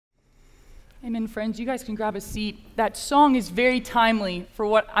Amen, friends. You guys can grab a seat. That song is very timely for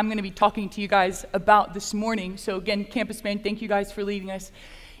what I'm going to be talking to you guys about this morning. So again, Campus Band, thank you guys for leading us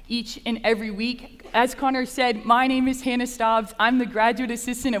each and every week. As Connor said, my name is Hannah Staubs. I'm the graduate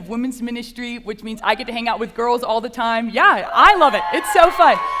assistant of women's ministry, which means I get to hang out with girls all the time. Yeah, I love it. It's so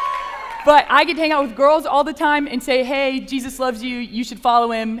fun. But I get to hang out with girls all the time and say, hey, Jesus loves you, you should follow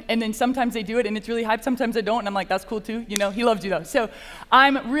him. And then sometimes they do it and it's really hype. Sometimes I don't. And I'm like, that's cool too. You know, he loves you though. So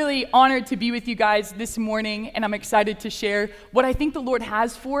I'm really honored to be with you guys this morning. And I'm excited to share what I think the Lord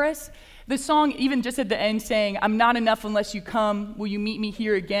has for us. The song, even just at the end saying, I'm not enough unless you come. Will you meet me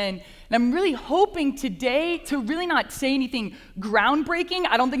here again? And I'm really hoping today to really not say anything groundbreaking.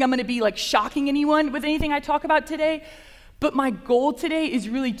 I don't think I'm going to be like shocking anyone with anything I talk about today. But my goal today is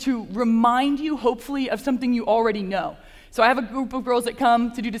really to remind you, hopefully, of something you already know. So I have a group of girls that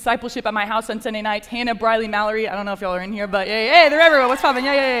come to do discipleship at my house on Sunday nights. Hannah, Briley, Mallory. I don't know if y'all are in here, but hey, they're everywhere. What's poppin'?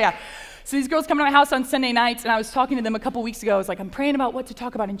 Yeah. So these girls come to my house on Sunday nights, and I was talking to them a couple weeks ago. I was like, I'm praying about what to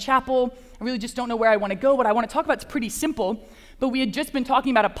talk about in chapel. I really just don't know where I want to go. What I want to talk about is pretty simple. But we had just been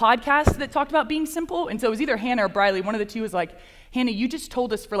talking about a podcast that talked about being simple. And so it was either Hannah or Briley. One of the two was like, Hannah, you just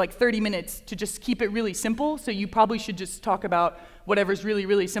told us for like 30 minutes to just keep it really simple, so you probably should just talk about whatever's really,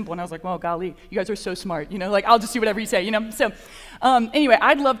 really simple. And I was like, well, golly, you guys are so smart, like I'll just do whatever you say, So anyway,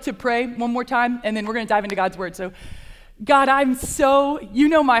 I'd love to pray one more time, and then we're going to dive into God's word. So God, you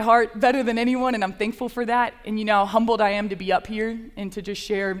know my heart better than anyone, and I'm thankful for that. And you know how humbled I am to be up here and to just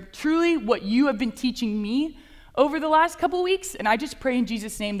share truly what you have been teaching me over the last couple weeks. And I just pray in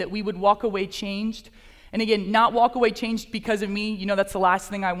Jesus' name that we would walk away changed. And again, not walk away changed because of me, that's the last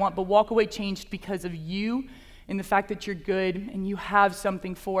thing I want, but walk away changed because of you and the fact that you're good and you have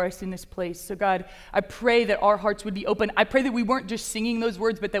something for us in this place. So God, I pray that our hearts would be open. I pray that we weren't just singing those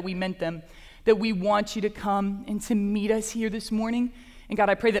words, but that we meant them, that we want you to come and to meet us here this morning. And God,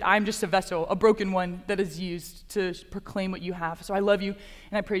 I pray that I'm just a vessel, a broken one that is used to proclaim what you have. So I love you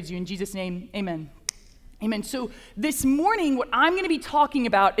and I praise you in Jesus' name, amen. Amen. So this morning, what I'm going to be talking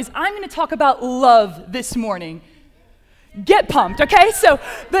about is I'm going to talk about love this morning. Get pumped, okay? So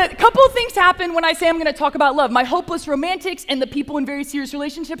the couple of things happen when I say I'm going to talk about love. My hopeless romantics and the people in very serious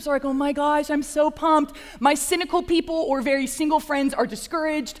relationships are like, oh my gosh, I'm so pumped. My cynical people or very single friends are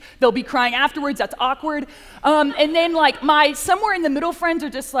discouraged. They'll be crying afterwards. That's awkward. And then like my somewhere in the middle friends are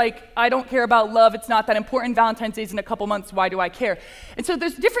just like, I don't care about love. It's not that important. Valentine's Day is in a couple months. Why do I care? And so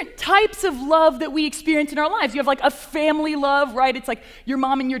there's different types of love that we experience in our lives. You have like a family love, right? It's like your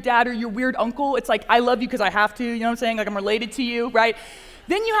mom and your dad or your weird uncle. It's like, I love you because I have to, you know what I'm saying? Like I'm related to you, right?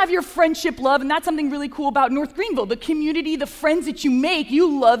 Then you have your friendship love, and that's something really cool about North Greenville. The community, the friends that you make,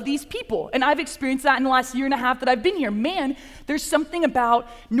 you love these people. And I've experienced that in the last year and a half that I've been here. Man, there's something about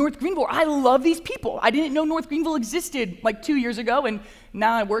North Greenville. I love these people. I didn't know North Greenville existed like 2 years ago, and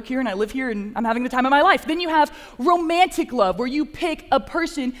now I work here and I live here and I'm having the time of my life. Then you have romantic love, where you pick a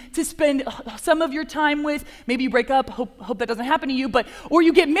person to spend some of your time with. Maybe you break up, hope that doesn't happen to you, or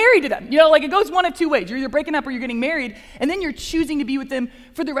you get married to them. Like it goes one of two ways. You're either breaking up or you're getting married, and then you're choosing to be with them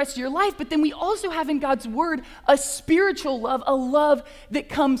for the rest of your life. But then we also have in God's word a spiritual love, a love that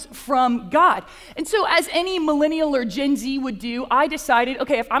comes from God. And so as any millennial or Gen Z would do, I decided,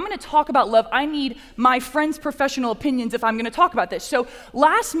 okay, if I'm going to talk about love, I need my friends' professional opinions if I'm going to talk about this. So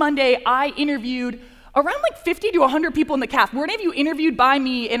last Monday, I interviewed around like 50 to 100 people in the caf. Were any of you interviewed by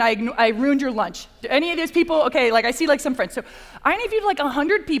me and I ruined your lunch? Any of those people? Okay, like I see like some friends. So I interviewed like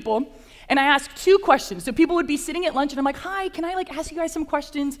 100 people, and I asked 2 questions. So people would be sitting at lunch, and I'm like, hi, can I like ask you guys some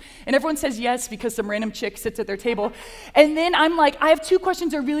questions? And everyone says yes, because some random chick sits at their table. And then I'm like, I have 2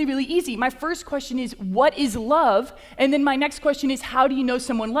 questions that are really, really easy. My first question is, what is love? And then my next question is, how do you know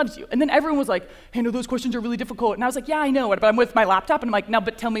someone loves you? And then everyone was like, hey, no, those questions are really difficult. And I was like, yeah, I know, but I'm with my laptop, and I'm like, no,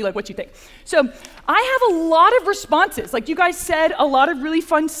 but tell me like what you think. So I have a lot of responses. Like you guys said, a lot of really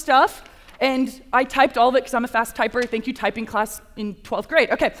fun stuff. And I typed all of it because I'm a fast typer. Thank you, typing class in 12th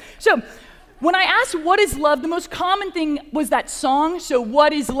grade. Okay, so when I asked what is love, the most common thing was that song. So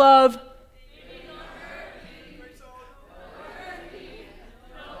what is love?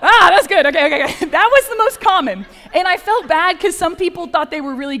 That's good. Okay. That was the most common. And I felt bad because some people thought they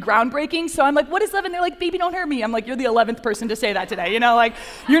were really groundbreaking. So I'm like, what is love? And they're like, baby, don't hurt me. I'm like, you're the 11th person to say that today. Like,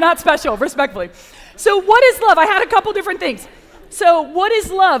 you're not special, respectfully. So what is love? I had a couple different things. So what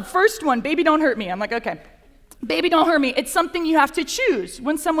is love? First one, baby, don't hurt me. I'm like, okay. Baby, don't hurt me. It's something you have to choose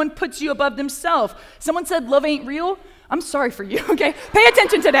when someone puts you above themselves. Someone said love ain't real. I'm sorry for you, okay? Pay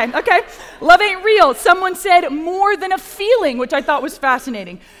attention today, okay? Love ain't real. Someone said more than a feeling, which I thought was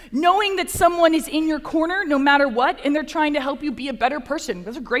fascinating. Knowing that someone is in your corner no matter what, and they're trying to help you be a better person.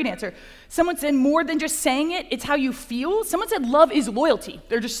 That's a great answer. Someone said more than just saying it, it's how you feel. Someone said love is loyalty.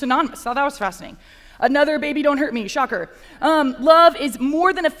 They're just synonymous. I thought that was fascinating. Another baby don't hurt me, shocker. Love is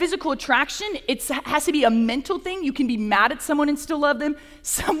more than a physical attraction. It has to be a mental thing. You can be mad at someone and still love them.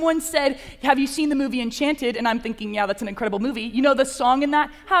 Someone said, have you seen the movie Enchanted? And I'm thinking, yeah, that's an incredible movie. You know the song in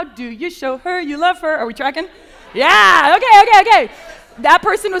that? How do you show her you love her? Are we tracking? Yeah, okay. That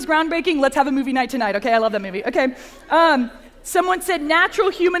person was groundbreaking. Let's have a movie night tonight, okay? I love that movie, okay? Someone said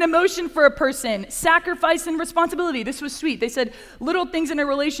natural human emotion for a person, sacrifice and responsibility. This was sweet. They said little things in a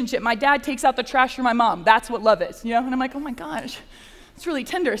relationship. My dad takes out the trash for my mom. That's what love is, you know? And I'm like, oh my gosh, it's really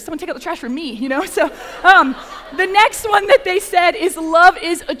tender. Someone take out the trash for me, you know? So the next one that they said is love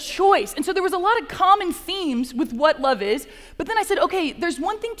is a choice. And so there was a lot of common themes with what love is. But then I said, okay, there's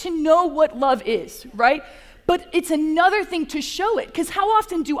one thing to know what love is, right? But it's another thing to show it. Because how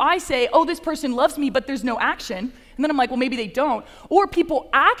often do I say, oh, this person loves me, but there's no action? And then I'm like, well, maybe they don't. Or people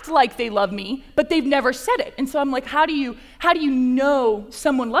act like they love me, but they've never said it. And so I'm like, how do you know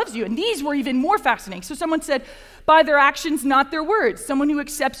someone loves you? And these were even more fascinating. So someone said, by their actions, not their words. Someone who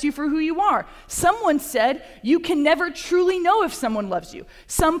accepts you for who you are. Someone said, you can never truly know if someone loves you.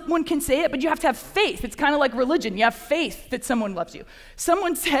 Someone can say it, but you have to have faith. It's kind of like religion. You have faith that someone loves you.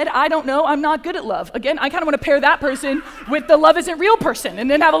 Someone said, I don't know, I'm not good at love. Again, I kind of want to pair that person with the love isn't real person and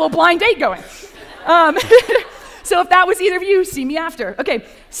then have a little blind date going. So if that was either of you, see me after. Okay,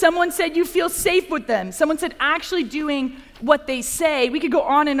 someone said you feel safe with them. Someone said actually doing what they say. We could go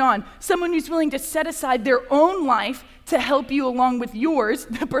on and on. Someone who's willing to set aside their own life to help you along with yours.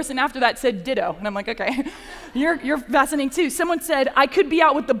 The person after that said ditto. And I'm like, okay, you're fascinating too. Someone said, I could be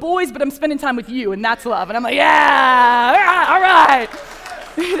out with the boys, but I'm spending time with you, and that's love. And I'm like, yeah, all right.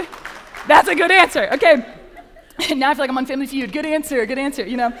 That's a good answer. Okay, and now I feel like I'm on Family Feud. Good answer,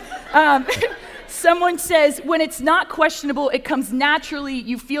 you know. Someone says, when it's not questionable, it comes naturally,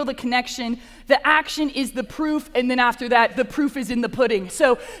 you feel the connection, the action is the proof, and then after that, the proof is in the pudding.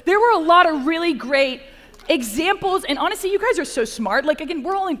 So there were a lot of really great examples, and honestly, you guys are so smart. Like, again,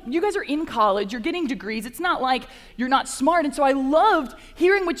 you guys are in college, you're getting degrees. It's not like you're not smart, and so I loved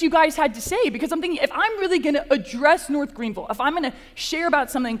hearing what you guys had to say, because I'm thinking, if I'm really gonna address North Greenville, if I'm gonna share about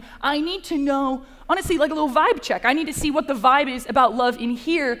something, I need to know, honestly, like a little vibe check. I need to see what the vibe is about love in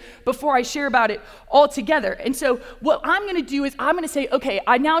here before I share about it all together. And so what I'm gonna do is I'm gonna say, okay,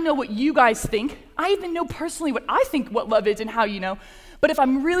 I now know what you guys think. I even know personally what I think what love is and how you know. But if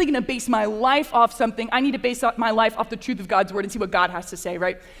I'm really gonna base my life off something, I need to base my life off the truth of God's word and see what God has to say,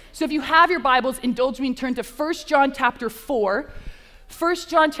 right? So if you have your Bibles, indulge me and turn to 1 John chapter 4. 1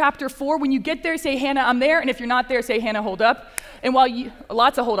 John chapter 4, when you get there, say, Hannah, I'm there. And if you're not there, say, Hannah, hold up. And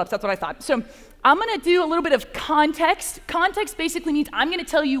lots of hold ups, that's what I thought. So I'm gonna do a little bit of context. Context basically means I'm gonna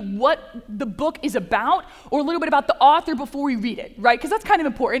tell you what the book is about, or a little bit about the author before we read it, right? Because that's kind of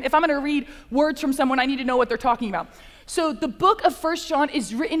important. If I'm gonna read words from someone, I need to know what they're talking about. So the book of 1 John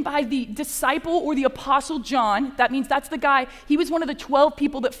is written by the disciple or the apostle John. That means that's the guy, he was one of the 12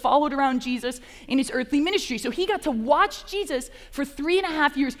 people that followed around Jesus in his earthly ministry. So he got to watch Jesus for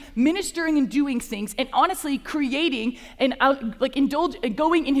 3.5 years ministering and doing things and honestly creating and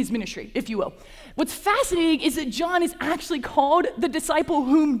going in his ministry, if you will. What's fascinating is that John is actually called the disciple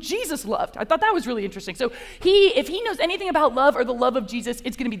whom Jesus loved. I thought that was really interesting. So if he knows anything about love or the love of Jesus,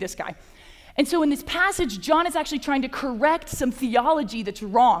 it's gonna be this guy. And so in this passage, John is actually trying to correct some theology that's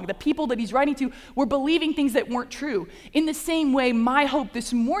wrong. The people that he's writing to were believing things that weren't true. In the same way, my hope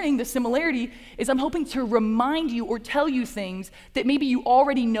this morning, the similarity, is I'm hoping to remind you or tell you things that maybe you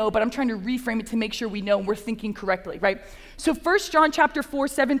already know, but I'm trying to reframe it to make sure we know we're thinking correctly, right? So 1 John chapter 4,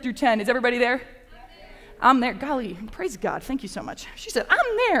 7 through 10, is everybody there? I'm there. Golly, praise God. Thank you so much. She said,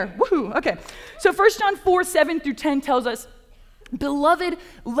 I'm there. Woohoo. Okay. So 1 John 4, 7 through 10 tells us, Beloved,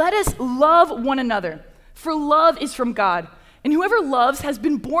 let us love one another, for love is from God. And whoever loves has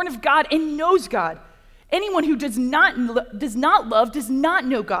been born of God and knows God. Anyone who does not love does not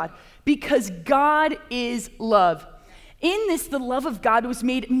know God, because God is love. In this, the love of God was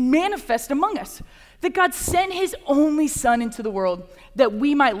made manifest among us, that God sent his only Son into the world, that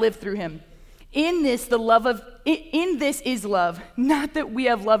we might live through him. In this is love, not that we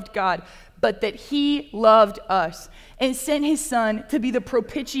have loved God, but that he loved us and sent his Son to be the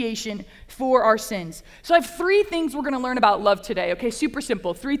propitiation for our sins. So I have 3 things we're gonna learn about love today, okay? Super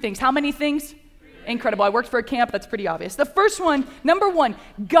simple, 3 things. How many things? Incredible. I worked for a camp. That's pretty obvious. The first one, number one,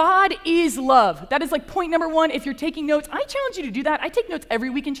 God is love. That is like point number one. If you're taking notes, I challenge you to do that. I take notes every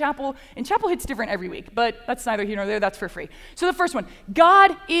week in chapel, and chapel hits different every week, but that's neither here nor there. That's for free. So the first one,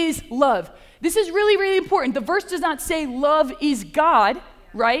 God is love. This is really, really important. The verse does not say love is God,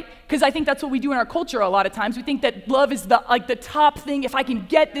 right? Because I think that's what we do in our culture a lot of times. We think that love is the top thing. If I can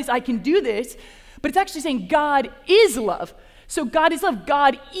get this, I can do this. But it's actually saying God is love. So God is love.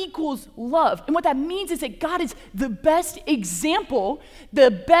 God equals love. And what that means is that God is the best example,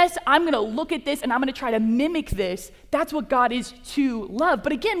 the best, I'm going to look at this and I'm going to try to mimic this. That's what God is to love.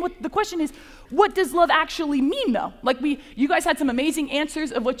 But again, the question is, what does love actually mean though? Like you guys had some amazing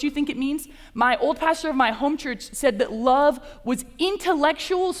answers of what you think it means. My old pastor of my home church said that love was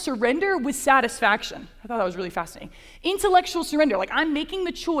intellectual surrender with satisfaction. I thought that was really fascinating. Intellectual surrender, like I'm making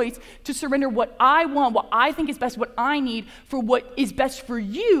the choice to surrender what I want, what I think is best, what I need for what is best for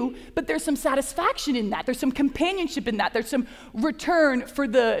you, but there's some satisfaction in that. There's some companionship in that. There's some return for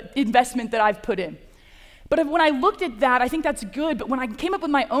the investment that I've put in. But when I looked at that, I think that's good. But when I came up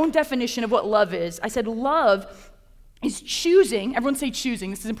with my own definition of what love is, I said love is choosing, everyone say choosing,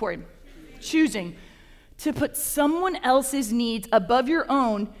 this is important, choosing to put someone else's needs above your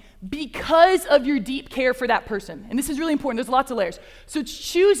own because of your deep care for that person. And this is really important. There's lots of layers. So it's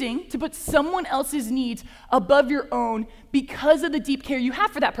choosing to put someone else's needs above your own because of the deep care you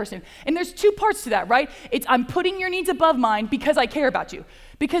have for that person. And there's two parts to that, right? It's I'm putting your needs above mine because I care about you.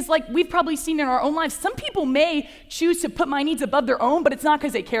 Because like we've probably seen in our own lives, some people may choose to put my needs above their own, but it's not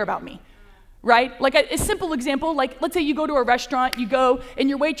because they care about me. Right? Like a simple example, like let's say you go to a restaurant, you go and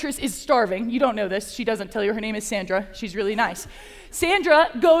your waitress is starving. You don't know this. She doesn't tell you. Her name is Sandra. She's really nice. Sandra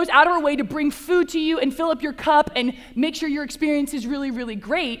goes out of her way to bring food to you and fill up your cup and make sure your experience is really, really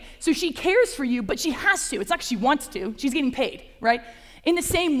great. So she cares for you, but she has to. It's not 'cause she wants to. She's getting paid, right? In the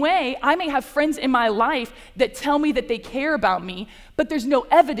same way, I may have friends in my life that tell me that they care about me, but there's no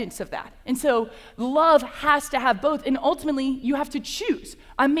evidence of that. And so love has to have both, and ultimately you have to choose.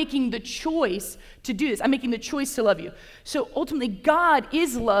 I'm making the choice to do this. I'm making the choice to love you. So ultimately, God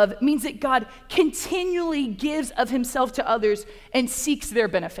is love means that God continually gives of himself to others and seeks their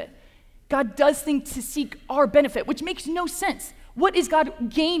benefit. God does things to seek our benefit, which makes no sense. What is God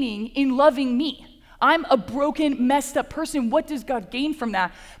gaining in loving me? I'm a broken, messed up person. What does God gain from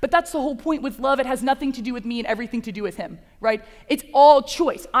that? But that's the whole point with love. It has nothing to do with me and everything to do with him, right? It's all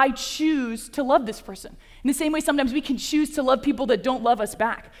choice. I choose to love this person. In the same way, sometimes we can choose to love people that don't love us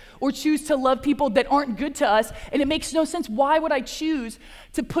back or choose to love people that aren't good to us, and it makes no sense. Why would I choose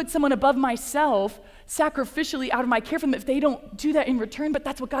to put someone above myself sacrificially out of my care for them if they don't do that in return? But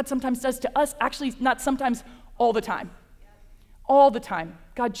that's what God sometimes does to us. Actually, not sometimes, all the time. All the time.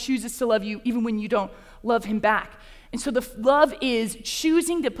 God chooses to love you even when you don't love him back. And so the love is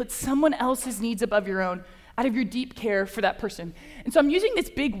choosing to put someone else's needs above your own out of your deep care for that person. And so I'm using this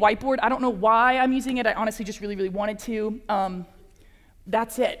big whiteboard. I don't know why I'm using it. I honestly just really, really wanted to.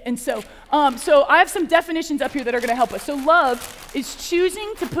 That's it. And so I have some definitions up here that are going to help us. So love is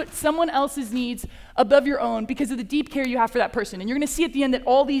choosing to put someone else's needs above your own because of the deep care you have for that person. And you're going to see at the end that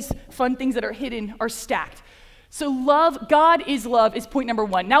all these fun things that are hidden are stacked. So love, God is love, is point number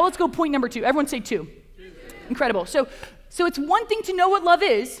one. Now let's go point number two. Everyone say two. Incredible. So it's one thing to know what love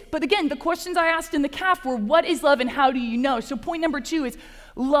is, but again, the questions I asked in the CAF were, what is love and how do you know? So point number two is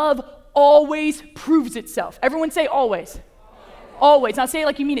love always proves itself. Everyone say always. Always. Now say it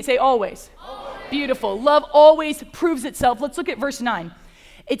like you mean it. Say always. Always. Beautiful. Love always proves itself. Let's look at verse 9.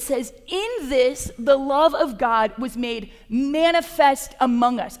 It says, in this, the love of God was made manifest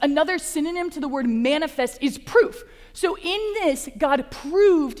among us. Another synonym to the word manifest is proof. So in this, God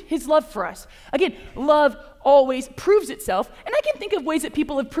proved his love for us. Again, love always proves itself. And I can think of ways that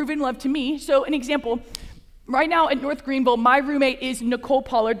people have proven love to me. So an example, right now at North Greenville, my roommate is Nicole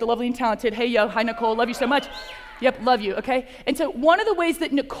Pollard, the lovely and talented. Hey, yo, hi, Nicole, love you so much. Yep, love you, okay? And so one of the ways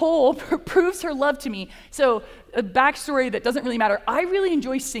that Nicole proves her love to me, so a backstory that doesn't really matter, I really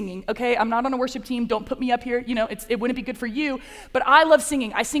enjoy singing, okay? I'm not on a worship team, don't put me up here, you know, it wouldn't be good for you, but I love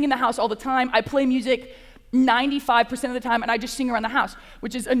singing. I sing in the house all the time. I play music 95% of the time, and I just sing around the house,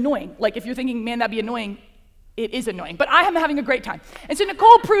 which is annoying. Like, if you're thinking, man, that'd be annoying, it is annoying, but I am having a great time. And so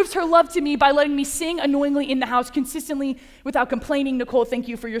Nicole proves her love to me by letting me sing annoyingly in the house consistently without complaining. Nicole, thank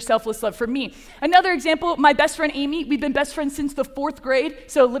you for your selfless love for me. Another example, my best friend Amy, we've been best friends since the 4th grade.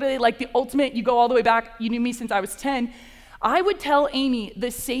 So literally like the ultimate, you go all the way back. You knew me since I was 10. I would tell Amy the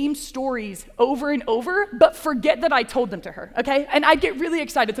same stories over and over, but forget that I told them to her, okay? And I'd get really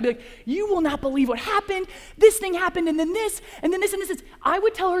excited to be like, you will not believe what happened. This thing happened, and then this, and then this, and this. I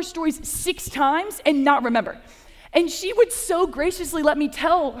would tell her stories 6 times and not remember. And she would so graciously let me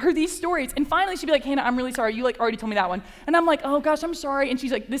tell her these stories. And finally, she'd be like, Hannah, I'm really sorry. You already told me that one. And I'm like, oh gosh, I'm sorry. And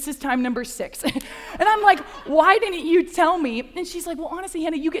she's like, this is time number 6. And I'm like, why didn't you tell me? And she's like, well, honestly,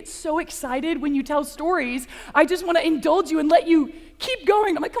 Hannah, you get so excited when you tell stories. I just want to indulge you and let you keep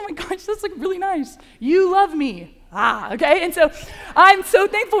going. I'm like, oh my gosh, that's like really nice. You love me. Okay. And so I'm so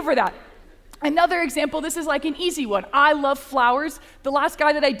thankful for that. Another example, this is like an easy one. I love flowers. The last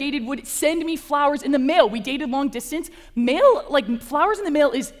guy that I dated would send me flowers in the mail. We dated long distance. Mail, like flowers in the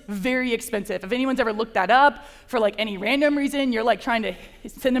mail is very expensive. If anyone's ever looked that up for like any random reason, you're like trying to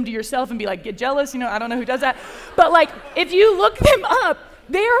send them to yourself and be like, get jealous, I don't know who does that. But like, if you look them up,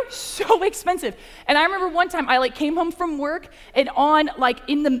 they're so expensive. And I remember one time I came home from work and on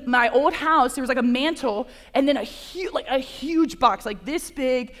in my old house, there was like a mantle and then a huge box like this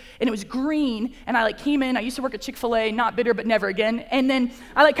big and it was green. And I came in, I used to work at Chick-fil-A, not bitter, but never again. And then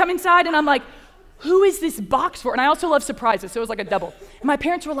I come inside and I'm like, who is this box for? And I also love surprises, so it was like a double. And my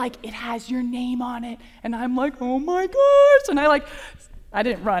parents were like, it has your name on it. And I'm like, oh my gosh. And I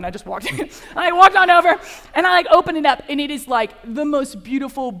didn't run, I just walked in. I walked on over, and I opened it up, and it is the most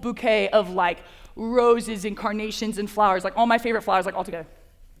beautiful bouquet of roses and carnations and flowers, all my favorite flowers, all together.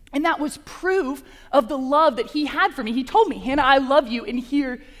 And that was proof of the love that he had for me. He told me, Hannah, I love you, and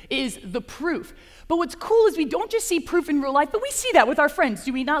here is the proof. But what's cool is we don't just see proof in real life, but we see that with our friends,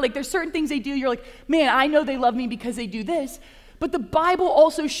 do we not? There's certain things they do, you're like, man, I know they love me because they do this. But the Bible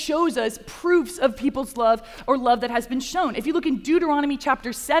also shows us proofs of people's love or love that has been shown. If you look in Deuteronomy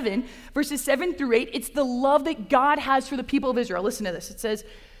chapter 7, verses 7 through 8, it's the love that God has for the people of Israel. Listen to this. It says,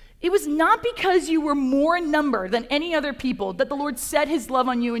 it was not because you were more in number than any other people that the Lord set his love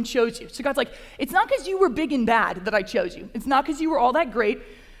on you and chose you. So God's like, it's not because you were big and bad that I chose you. It's not because you were all that great.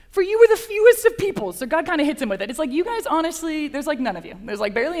 For you were the fewest of people. So God kind of hits him with it. It's like, you guys, honestly, there's none of you. There's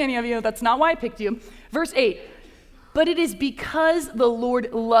barely any of you. That's not why I picked you. Verse 8. But it is because the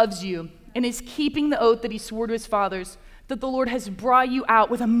Lord loves you and is keeping the oath that he swore to his fathers that the Lord has brought you out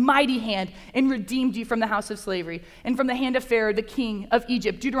with a mighty hand and redeemed you from the house of slavery and from the hand of Pharaoh, the king of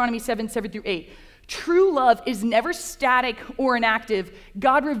Egypt. Deuteronomy 7, 7 through 8. True love is never static or inactive.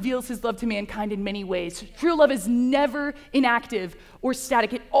 God reveals his love to mankind in many ways. True love is never inactive or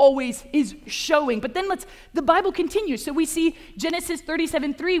static. It always is showing. But then the Bible continues. So we see Genesis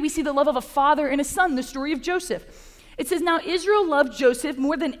 37:3. We see the love of a father and a son, the story of Joseph. It says, now Israel loved Joseph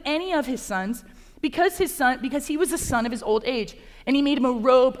more than any of his sons because he was the son of his old age, and he made him a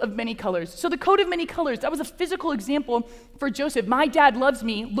robe of many colors. So the coat of many colors, that was a physical example for Joseph. My dad loves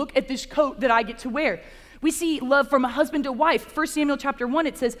me. Look at this coat that I get to wear. We see love from a husband to wife. 1 Samuel chapter 1,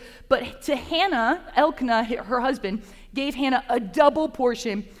 it says, but to Hannah, Elkanah, her husband, gave Hannah a double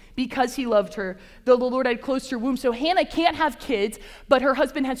portion because he loved her, though the Lord had closed her womb. So Hannah can't have kids, but her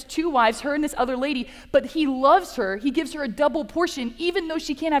husband has 2 wives, her and this other lady, but he loves her. He gives her a double portion, even though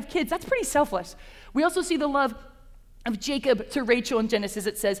she can't have kids. That's pretty selfless. We also see the love of Jacob to Rachel in Genesis.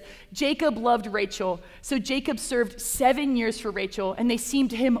 It says, Jacob loved Rachel. So Jacob served 7 years for Rachel, and they seemed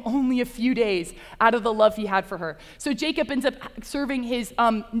to him only a few days out of the love he had for her. So Jacob ends up serving his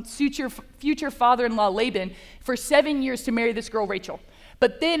future father-in-law Laban for 7 years to marry this girl Rachel.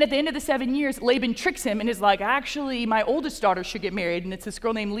 But then at the end of the 7 years, Laban tricks him and is like, actually, my oldest daughter should get married. And it's this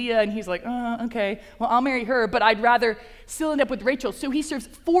girl named Leah. And he's like, okay, well, I'll marry her, but I'd rather still end up with Rachel. So he serves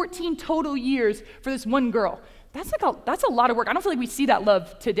 14 total years for this one girl. That's a lot of work. I don't feel like we see that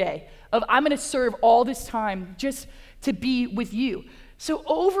love today of I'm going to serve all this time just to be with you. So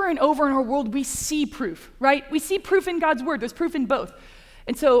over and over in our world, we see proof, right? We see proof in God's word. There's proof in both.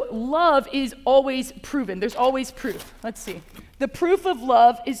 And so love is always proven. There's always proof. Let's see. The proof of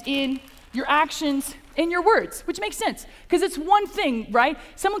love is in your actions and your words, which makes sense because it's one thing, right?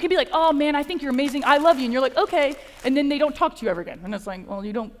 Someone can be like, oh man, I think you're amazing. I love you. And you're like, okay. And then they don't talk to you ever again. And it's like, well,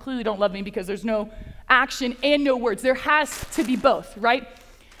 you clearly don't love me because there's no action and no words. There has to be both, right?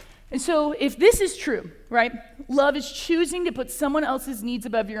 And so if this is true, right? Love is choosing to put someone else's needs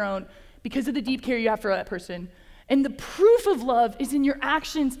above your own because of the deep care you have for that person. And the proof of love is in your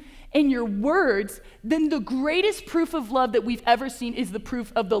actions and your words, then the greatest proof of love that we've ever seen is the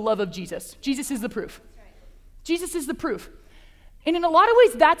proof of the love of Jesus. Jesus is the proof. Jesus is the proof. And in a lot of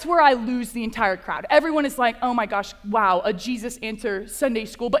ways, that's where I lose the entire crowd. Everyone is like, oh my gosh, wow, a Jesus answer Sunday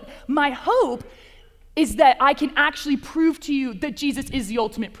school. But my hope is that I can actually prove to you that Jesus is the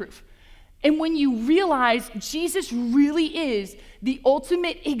ultimate proof. And when you realize Jesus really is the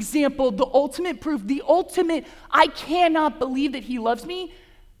ultimate example, the ultimate proof, the ultimate, I cannot believe that he loves me,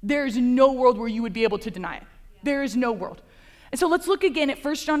 there is no world where you would be able to deny it. There is no world. And so let's look again at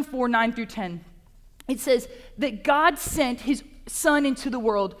 1 John 4, 9 through 10. It says that God sent his son into the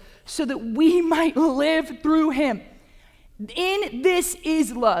world so that we might live through him. In this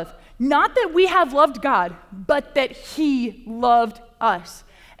is love. Not that we have loved God, but that he loved us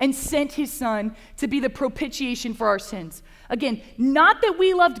and sent his son to be the propitiation for our sins. Again, not that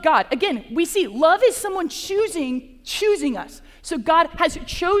we loved God. Again, we see love is someone choosing us. So God has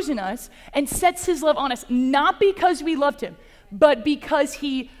chosen us and sets his love on us, not because we loved him, but because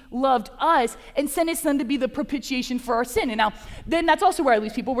he loved us and sent his son to be the propitiation for our sin. And now, then that's also where I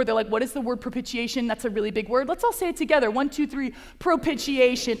lose people, where they're like, what is the word propitiation? That's a really big word. Let's all say it together. 1, 2, 3,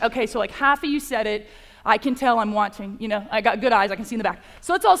 propitiation. Okay, so like half of you said it. I can tell I'm watching. I got good eyes. I can see in the back.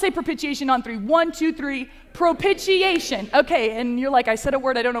 So let's all say propitiation on 3. 1, 2, 3, propitiation. Okay, and you're like, I said a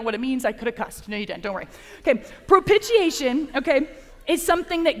word. I don't know what it means. I could have cussed. No, you didn't. Don't worry. Okay, propitiation, okay, is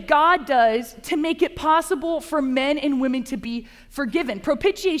something that God does to make it possible for men and women to be forgiven.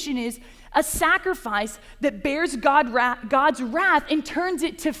 Propitiation is a sacrifice that bears God's wrath and turns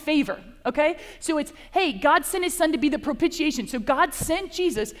it to favor. Okay? So it's, hey, God sent his son to be the propitiation. So God sent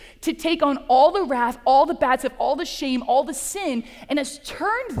Jesus to take on all the wrath, all the bad stuff, all the shame, all the sin, and has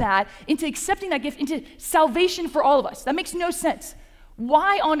turned that into accepting that gift into salvation for all of us. That makes no sense.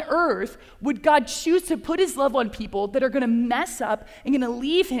 Why on earth would God choose to put his love on people that are going to mess up and going to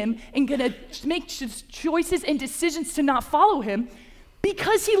leave him and going to make choices and decisions to not follow him?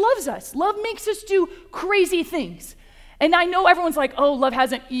 Because he loves us. Love makes us do crazy things. And I know everyone's like, oh, love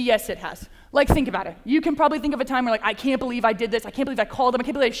hasn't. Yes, it has. Like, think about it. You can probably think of a time where, like, I can't believe I did this. I can't believe I called them. I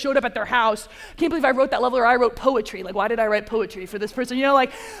can't believe I showed up at their house. I can't believe I wrote that level, or I wrote poetry. Like, why did I write poetry for this person?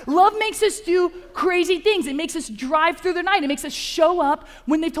 Like, love makes us do crazy things. It makes us drive through the night. It makes us show up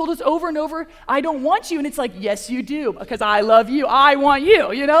when they've told us over and over, I don't want you. And it's like, yes, you do, because I love you. I want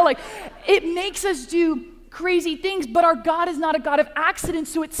you, Like, it makes us do crazy things, but our God is not a God of accidents,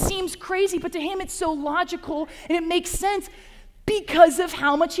 so it seems crazy, but to him it's so logical and it makes sense because of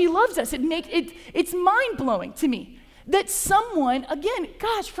how much he loves us. It's mind-blowing to me that someone, again,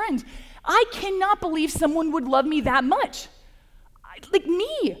 gosh, friends, I cannot believe someone would love me that much. Like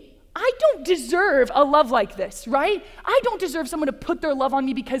me, I don't deserve a love like this, right? I don't deserve someone to put their love on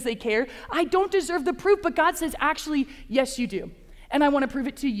me because they care. I don't deserve the proof, but God says, actually, yes, you do. And I want to prove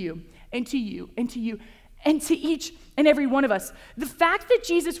it to you, and to you, and to you, and to each and every one of us. The fact that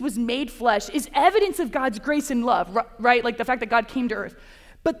Jesus was made flesh is evidence of God's grace and love, right? Like the fact that God came to earth.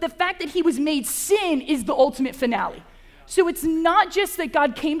 But the fact that he was made sin is the ultimate finale. So it's not just that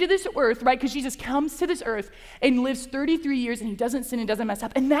God came to this earth, right? Because Jesus comes to this earth and lives 33 years and he doesn't sin and doesn't mess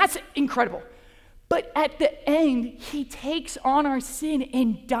up. And that's incredible. But at the end, he takes on our sin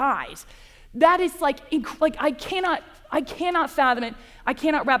and dies. That is like I cannot fathom it. I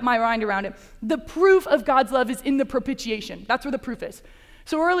cannot wrap my mind around it. The proof of God's love is in the propitiation. That's where the proof is.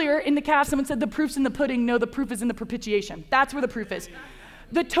 So earlier in the calf, someone said the proof's in the pudding. No, the proof is in the propitiation. That's where the proof is.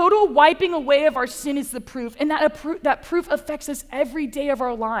 The total wiping away of our sin is the proof, and that proof affects us every day of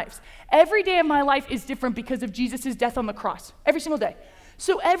our lives. Every day of my life is different because of Jesus' death on the cross. Every single day.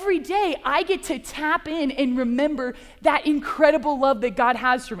 So every day, I get to tap in and remember that incredible love that God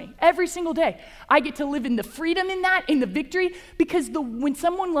has for me. Every single day. I get to live in the freedom in that, in the victory, because when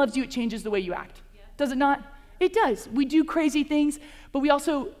someone loves you, it changes the way you act. Does it not? It does. We do crazy things, but we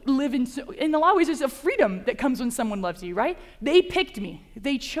also live in a lot of ways, there's a freedom that comes when someone loves you, right? They picked me.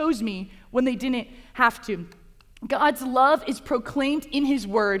 They chose me when they didn't have to. God's love is proclaimed in his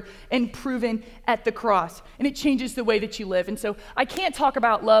word and proven at the cross, and it changes the way that you live. And so I can't talk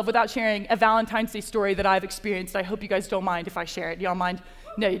about love without sharing a Valentine's Day story that I've experienced. I hope you guys don't mind if I share it. Do y'all mind?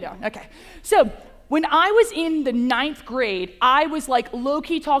 No, you don't. Okay. So when I was in the 9th grade, I was like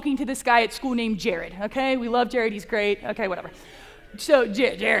low-key talking to this guy at school named Jared. Okay, we love Jared. He's great. Okay, whatever. So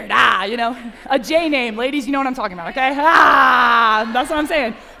Jared, a J name, ladies, you know what I'm talking about, okay? That's what I'm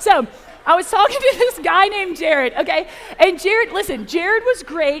saying. So I was talking to this guy named Jared, okay? And Jared was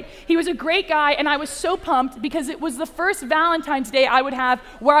great. He was a great guy, and I was so pumped because it was the first Valentine's Day I would have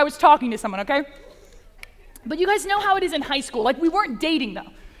where I was talking to someone, okay? But you guys know how it is in high school. Like, we weren't dating,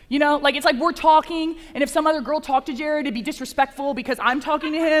 though. Like, it's like we're talking, and if some other girl talked to Jared, it'd be disrespectful because I'm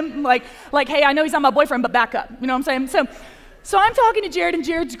talking to him. Like, hey, I know he's not my boyfriend, but back up. You know what I'm saying? So I'm talking to Jared, and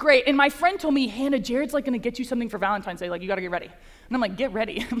Jared's great. And my friend told me, Hannah, Jared's like going to get you something for Valentine's Day. Like, you got to get ready. And I'm like, get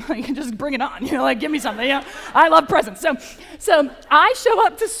ready. I'm like, just bring it on. Give me something. I love presents. So I show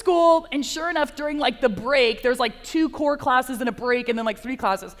up to school, and sure enough, during like the break, there's like 2 core classes and a break, and then like 3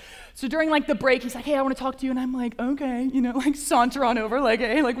 classes. So during like the break, he's like, hey, I want to talk to you. And I'm like, okay, like saunter on over, like,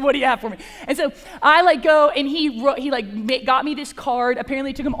 hey, like, what do you have for me? And so I like go, and he got me this card.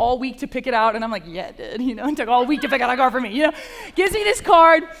 Apparently it took him all week to pick it out. And I'm like, yeah, it did. It took all week to pick out a card for me. Gives me this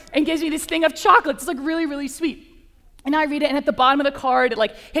card and gives me this thing of chocolate. It's like really, really sweet. And I read it, and at the bottom of the card,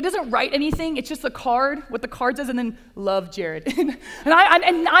 it doesn't write anything. It's just the card, what the card says, and then love Jared. and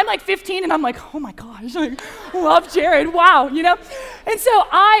I'm like 15, and I'm like, oh my gosh, love Jared, wow, And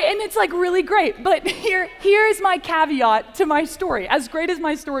it's like really great. But here is my caveat to my story, as great as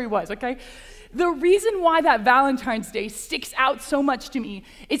my story was, okay? The reason why that Valentine's Day sticks out so much to me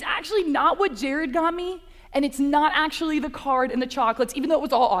is actually not what Jared got me, and it's not actually the card and the chocolates, even though it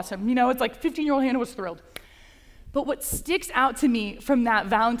was all awesome. It's like 15-year-old Hannah was thrilled. But what sticks out to me from that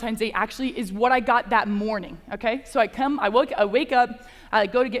Valentine's Day actually is what I got that morning, okay? So I wake up, I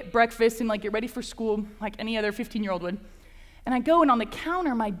go to get breakfast and get ready for school like any other 15-year-old would. And I go, and on the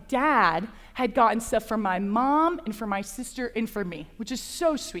counter, my dad had gotten stuff for my mom and for my sister and for me, which is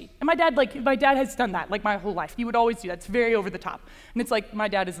so sweet. And my dad has done that my whole life. He would always do that. It's very over the top. And it's like, my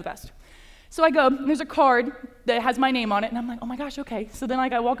dad is the best. So I go, and there's a card that has my name on it, and I'm like, oh my gosh, okay. So then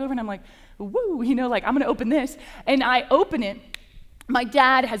I walk over, and I'm like, woo, I'm gonna open this. And I open it. My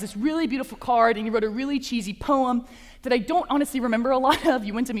dad has this really beautiful card, and he wrote a really cheesy poem that I don't honestly remember a lot of.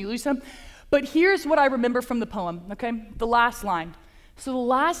 You win some, you lose some. But here's what I remember from the poem, okay? The last line. So the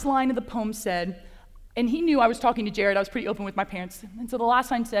last line of the poem said, and he knew I was talking to Jared. I was pretty open with my parents. And so the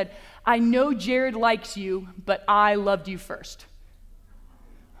last line said, I know Jared likes you, but I loved you first.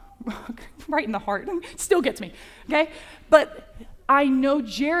 Right in the heart. Still gets me, okay? But I know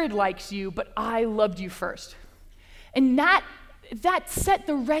Jared likes you, but I loved you first. And that set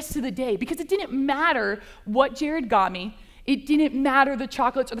the rest of the day, because it didn't matter what Jared got me. It didn't matter the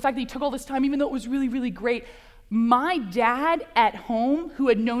chocolates or the fact that he took all this time, even though it was really, really great. My dad at home, who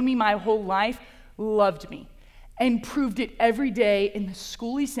had known me my whole life, loved me and proved it every day in the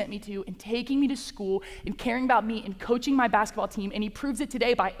school he sent me to, and taking me to school and caring about me and coaching my basketball team. And he proves it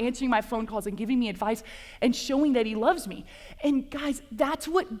today by answering my phone calls and giving me advice and showing that he loves me. And guys, that's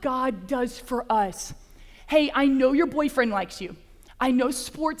what God does for us. Hey, I know your boyfriend likes you. I know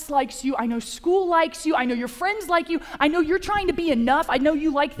sports likes you. I know school likes you. I know your friends like you. I know you're trying to be enough. I know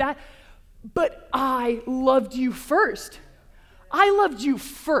you like that. But I loved you first. I loved you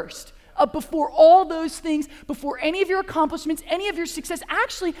first. Before all those things, before any of your accomplishments, any of your success.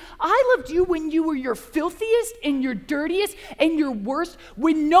 Actually, I loved you when you were your filthiest and your dirtiest and your worst,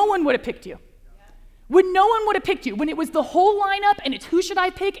 when no one would have picked you. When no one would have picked you, when it was the whole lineup and it's who should I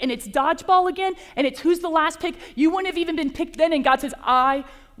pick and it's dodgeball again and it's who's the last pick, you wouldn't have even been picked then, and God says, I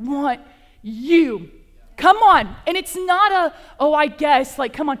want you. Come on. And it's not I guess,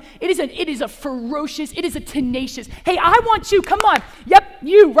 come on. It is a ferocious, it is a tenacious, hey, I want you, come on. Yep,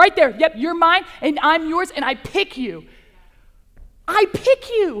 you, right there. Yep, you're mine, and I'm yours, and I pick you. I pick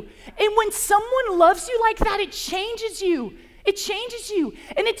you. And when someone loves you like that, it changes you. It changes you.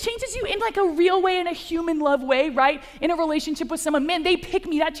 And it changes you in a real way, in a human love way, right? In a relationship with someone. Man, they pick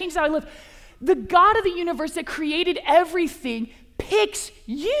me. That changes how I live. The God of the universe that created everything picks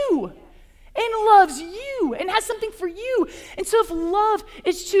you and loves you and has something for you. And so if love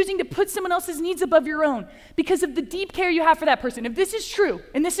is choosing to put someone else's needs above your own because of the deep care you have for that person, if this is true,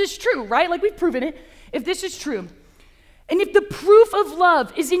 and this is true, right? We've proven it. If this is true, and if the proof of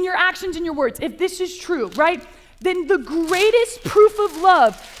love is in your actions and your words, if this is true, right? Then the greatest proof of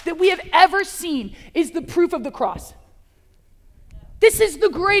love that we have ever seen is the proof of the cross. This is the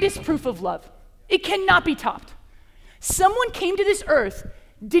greatest proof of love. It cannot be topped. Someone came to this earth,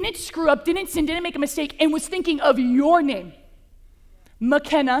 didn't screw up, didn't sin, didn't make a mistake, and was thinking of your name.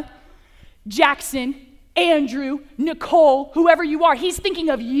 McKenna, Jackson, Andrew, Nicole, whoever you are, he's thinking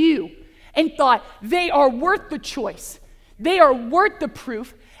of you and thought, they are worth the choice. They are worth the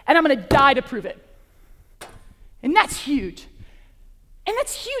proof, and I'm going to die to prove it. And that's huge. And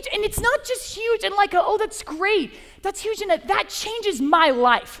that's huge. And it's not just huge and oh, that's great. That's huge, and that changes my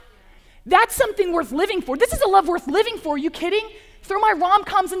life. That's something worth living for. This is a love worth living for. Are you kidding? Throw my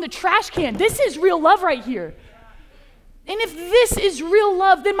rom-coms in the trash can. This is real love right here. And if this is real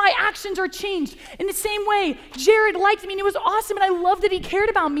love, then my actions are changed. In the same way, Jared liked me, and it was awesome, and I loved that he cared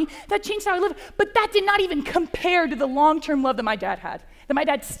about me. That changed how I live. But that did not even compare to the long-term love that my dad had, that my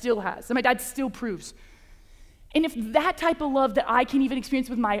dad still has, that my dad still proves. And if that type of love that I can even experience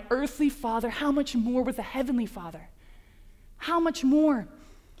with my earthly father, how much more with the heavenly Father? How much more?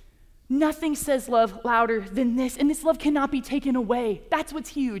 Nothing says love louder than this, and this love cannot be taken away. That's what's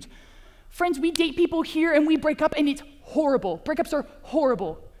huge. Friends, we date people here and we break up, and it's horrible. Breakups are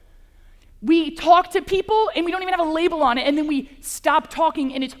horrible. We talk to people and we don't even have a label on it, and then we stop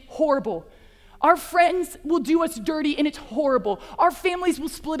talking, and it's horrible. Our friends will do us dirty, and it's horrible. Our families will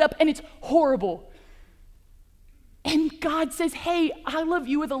split up, and it's horrible. And God says, hey, I love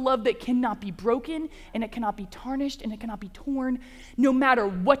you with a love that cannot be broken, and it cannot be tarnished, and it cannot be torn, no matter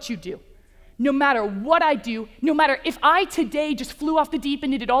what you do. no matter what I do, no matter if I today just flew off the deep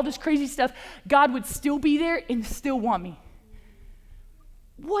end and did all this crazy stuff, God would still be there and still want me.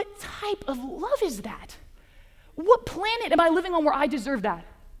 What type of love is that? What planet am I living on where I deserve that?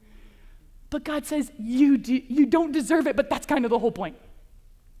 But God says, you don't deserve it, but that's kind of the whole point.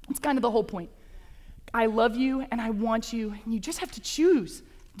 It's kind of the whole point. I love you and I want you, and you just have to choose.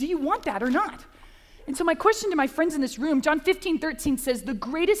 Do you want that or not? And so my question to my friends in this room, John 15:13 says, the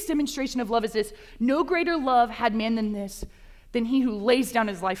greatest demonstration of love is this: no greater love had man than this, than he who lays down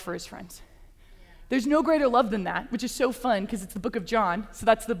his life for his friends. There's no greater love than that, which is so fun because it's the book of John. So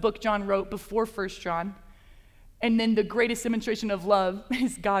that's the book John wrote before 1 John. And then the greatest demonstration of love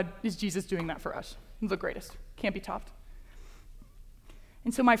is Jesus doing that for us. The greatest. Can't be topped.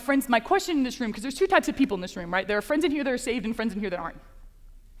 And so my friends, my question in this room, because there's two types of people in this room, right? There are friends in here that are saved and friends in here that aren't.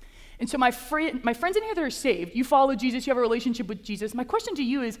 And so my friends in here that are saved, you follow Jesus, you have a relationship with Jesus. My question to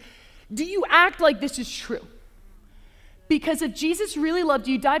you is, do you act like this is true? Because if Jesus really loved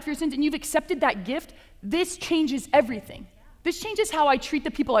you, died for your sins, and you've accepted that gift, this changes everything. This changes how I treat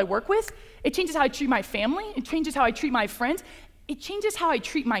the people I work with. It changes how I treat my family. It changes how I treat my friends. It changes how I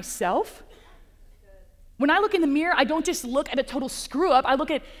treat myself. When I look in the mirror, I don't just look at a total screw up. I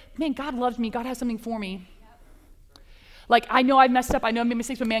look at, man, God loves me. God has something for me. Like, I know I've messed up. I know I've made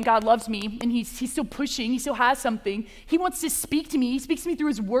mistakes, but man, God loves me, and he's still pushing. He still has something. He wants to speak to me. He speaks to me through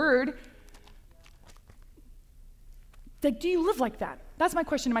his word. Like, do you live like that? That's my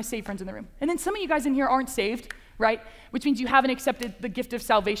question to my saved friends in the room. And then some of you guys in here aren't saved, right? Which means you haven't accepted the gift of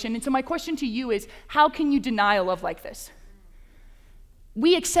salvation. And so my question to you is, how can you deny a love like this?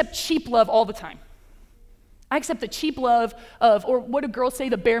 We accept cheap love all the time. I accept the cheap love of, or what do girls say,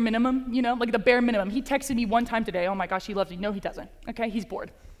 the bare minimum, you know, like the bare minimum. He texted me one time today, oh my gosh, he loves me. No, he doesn't, okay? He's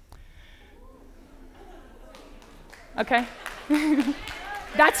bored. Okay?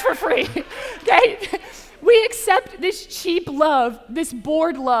 That's for free, okay? We accept this cheap love, this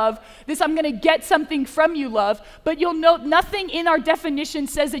bored love, this I'm gonna get something from you love, but you'll note nothing in our definition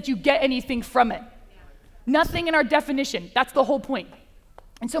says that you get anything from it. Nothing in our definition, that's the whole point.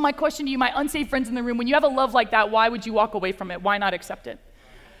 And so my question to you, my unsaved friends in the room, when you have a love like that, why would you walk away from it? Why not accept it?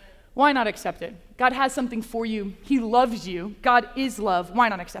 Why not accept it? God has something for you. He loves you. God is love. Why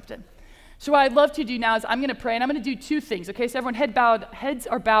not accept it? So what I'd love to do now is I'm going to pray, and I'm going to do two things, okay? So everyone, heads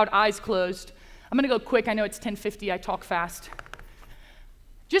are bowed, eyes closed. I'm going to go quick. I know it's 10:50. I talk fast.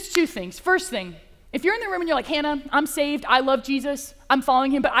 Just two things. First thing, if you're in the room and you're like, Hannah, I'm saved. I love Jesus. I'm following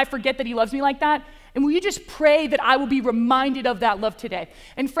him, but I forget that he loves me like that. And will you just pray that I will be reminded of that love today?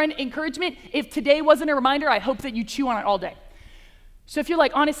 And friend, encouragement, if today wasn't a reminder, I hope that you chew on it all day. So if you're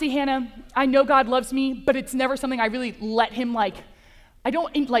like, honestly, Hannah, I know God loves me, but it's never something I really let him I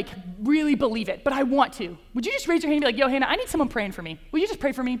don't really believe it, but I want to. Would you just raise your hand and be like, yo, Hannah, I need someone praying for me. Will you just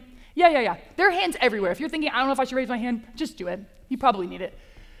pray for me? Yeah. There are hands everywhere. If you're thinking, I don't know if I should raise my hand, just do it. You probably need it.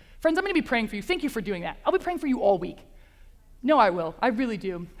 Friends, I'm gonna be praying for you. Thank you for doing that. I'll be praying for you all week. No, I will. I really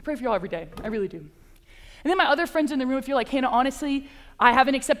do. I pray for you all every day. I really do. And then my other friends in the room, if you're like, Hannah, honestly, I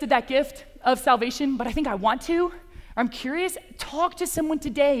haven't accepted that gift of salvation, but I think I want to, or I'm curious, talk to someone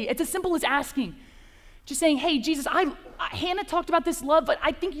today. It's as simple as asking. Just saying, hey, Jesus, Hannah talked about this love, but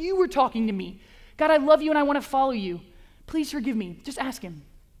I think you were talking to me. God, I love you and I want to follow you. Please forgive me. Just ask him.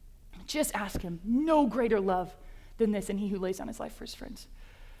 Just ask him. No greater love than this, and he who lays down his life for his friends.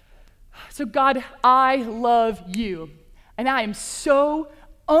 So God, I love you, and I am so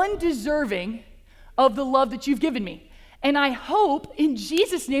undeserving of the love that you've given me. And I hope in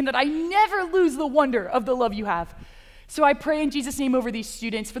Jesus' name that I never lose the wonder of the love you have. So I pray in Jesus' name over these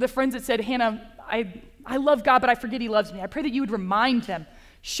students. For the friends that said, Hannah, I love God, but I forget he loves me. I pray that you would remind them,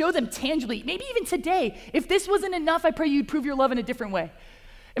 show them tangibly, maybe even today. If this wasn't enough, I pray you'd prove your love in a different way.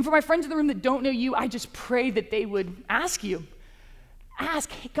 And for my friends in the room that don't know you, I just pray that they would ask you.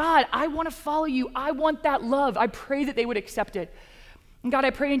 Ask, hey, God, I want to follow you. I want that love. I pray that they would accept it. And God,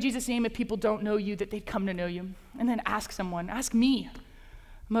 I pray in Jesus' name, if people don't know you, that they'd come to know you. And then ask someone, ask me.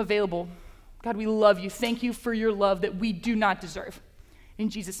 I'm available. God, we love you. Thank you for your love that we do not deserve. In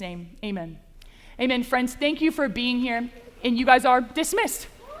Jesus' name, amen. Amen, friends. Thank you for being here. And you guys are dismissed.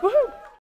 Woohoo!